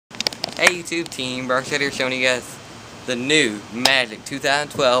Hey YouTube, Team Barkshead here showing you guys the new Magic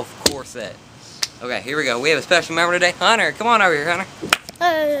 2012 core set. Okay, here we go. We have a special member today. Hunter, come on over here, Hunter.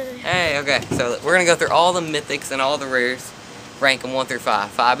 Hey. Hey, okay. So we're going to go through all the mythics and all the rares. Rank them 1 through 5.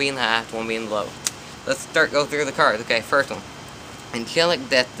 5 being the highest, 1 being the low. Let's go through the cards. Okay, first one. Angelic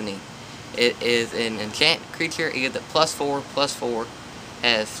Destiny. It is an enchant creature. It gets a +4/+4.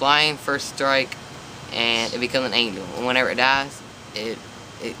 Has flying, first strike, and it becomes an angel. And whenever it dies,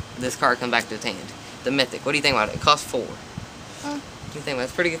 this card comes back to its hand. The mythic. What do you think about it? It costs 4. What do you think about it?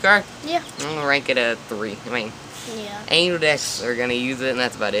 It's a pretty good card? Yeah. I'm going to rank it at 3. I mean, yeah. Angel decks are going to use it, and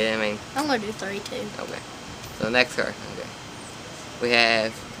that's about it. I mean, I'm going to do 3 too. Okay. So next card. Okay. We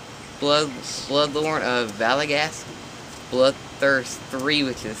have Bloodlorn of Valagast. Bloodthirst 3,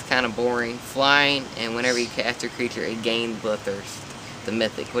 which is kind of boring. Flying, and whenever you cast your creature, it gains Bloodthirst. The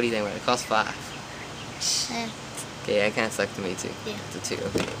mythic. What do you think about it? It costs 5. Okay, that kind of sucks to me too. Yeah. It's a 2.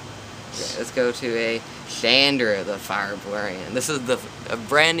 Okay. Let's go to a Chandra, the Fire Variant. This is a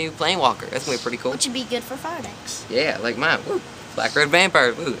brand new Planewalker. That's gonna be pretty cool. Which would be good for fire decks. Yeah, like mine. Woo. Black Red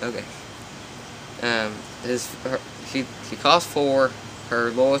Vampire. Woo. Okay. She costs 4. Her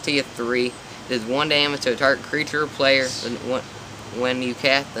loyalty is 3. Does 1 damage to a target creature or player. When you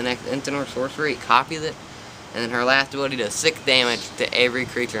cast the next instant or sorcery, it copies it. And then her last ability does 6 damage to every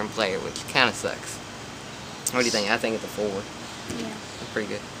creature and player, which kind of sucks. What do you think? I think it's a 4. Yeah. That's pretty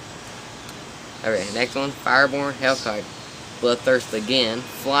good. Okay, next one. Fireborn Hellkite. Bloodthirst again.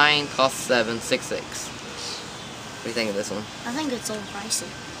 Flying, costs 7, 6/6. What do you think of this one? I think it's a little pricey.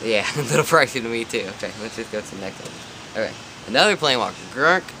 Yeah, a little pricey to me too. Okay, let's just go to the next one. Okay, another Planewalker.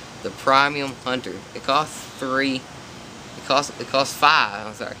 Grunk, the Premium Hunter. It costs 3. It costs 5.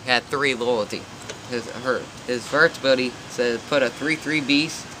 I'm sorry. It had 3 loyalty. His first ability says put a 3/3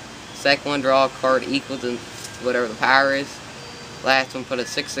 beast. Second one, draw a card equal to whatever the power is. Last one, put a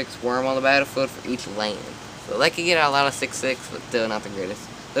 6/6 worm on the battlefield for each land. So they could get a lot of 6/6, but still not the greatest.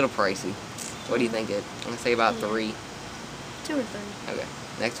 Little pricey. What do you think it? I'm gonna say about 3. 2 or 3. Okay.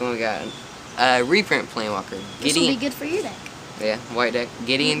 Next one we got a reprint Planewalker. This will be good for your deck. Yeah, white deck.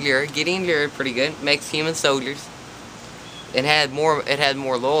 Gideon Jurd. Gideon Jurd, pretty good. Makes human soldiers. It had more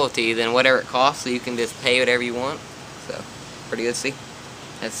loyalty than whatever it costs, so you can just pay whatever you want. So pretty good. See,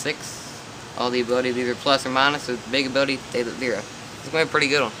 has 6. All the abilities either plus or minus. So the big ability stays at 0. It's gonna be a pretty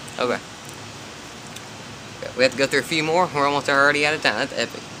good one. Okay. We have to go through a few more. We're almost already out of time. That's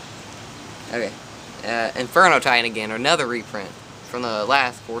epic. Okay. Inferno Titan again, another reprint from the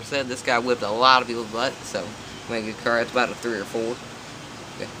last core set. This guy whipped a lot of people's butt, so make a good card. It's about a 3 or 4.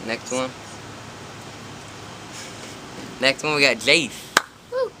 Okay, next one. Next one we got Jace.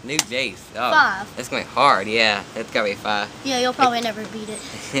 Woo. New Jace. Oh, 5. That's gonna be hard. Yeah, it's gotta be 5. Yeah, you'll probably never beat it.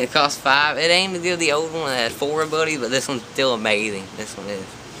 It costs 5. It ain't as good as the old one that had 4 abilities, but this one's still amazing. This one is.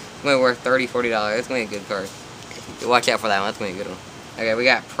 It's gonna be worth $30, $40. It's gonna be a good card. Watch out for that one. That's gonna be a good one. Okay, we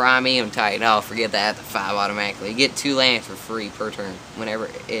got Premium Titan. Oh, forget that. That's a 5 automatically. You get 2 lands for free per turn whenever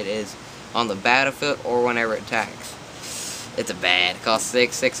it is on the battlefield or whenever it attacks. It's a bad. It costs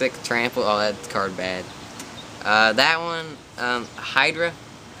 6, 6/6 trample. Oh, that card bad. That one, Hydra,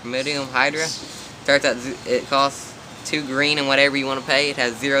 Medium Hydra. Starts out. It costs 2 green and whatever you want to pay. It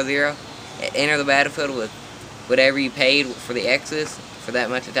has 0/0. Enter the battlefield with whatever you paid for the X's for that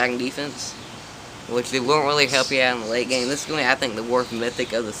much attacking defense, which it won't really help you out in the late game. This is going to be, I think, the worst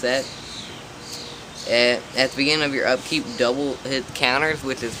mythic of the set. At the beginning of your upkeep, double hit counters,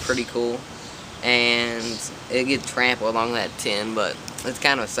 which is pretty cool. And it gets trampled along that 10, but it's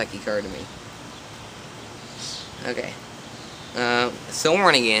kind of a sucky card to me. Okay.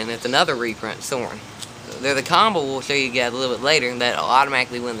 Sorin again. It's another reprint, Sorin. They're the combo we'll show you guys a little bit later that'll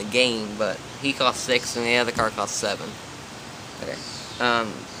automatically win the game, but he costs 6 and the other card costs 7. Okay.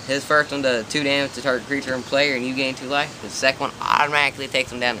 His first one does 2 damage to target creature and player, and you gain 2 life. His second one automatically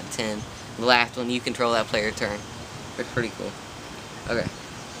takes him down to 10. The last one, you control that player's turn. It's pretty cool. Okay.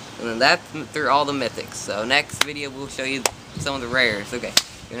 And then that's through all the mythics. So next video, we'll show you some of the rares. Okay.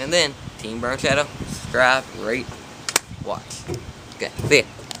 And then, Team Barkshadow, subscribe, rate, watch. Okay. See ya.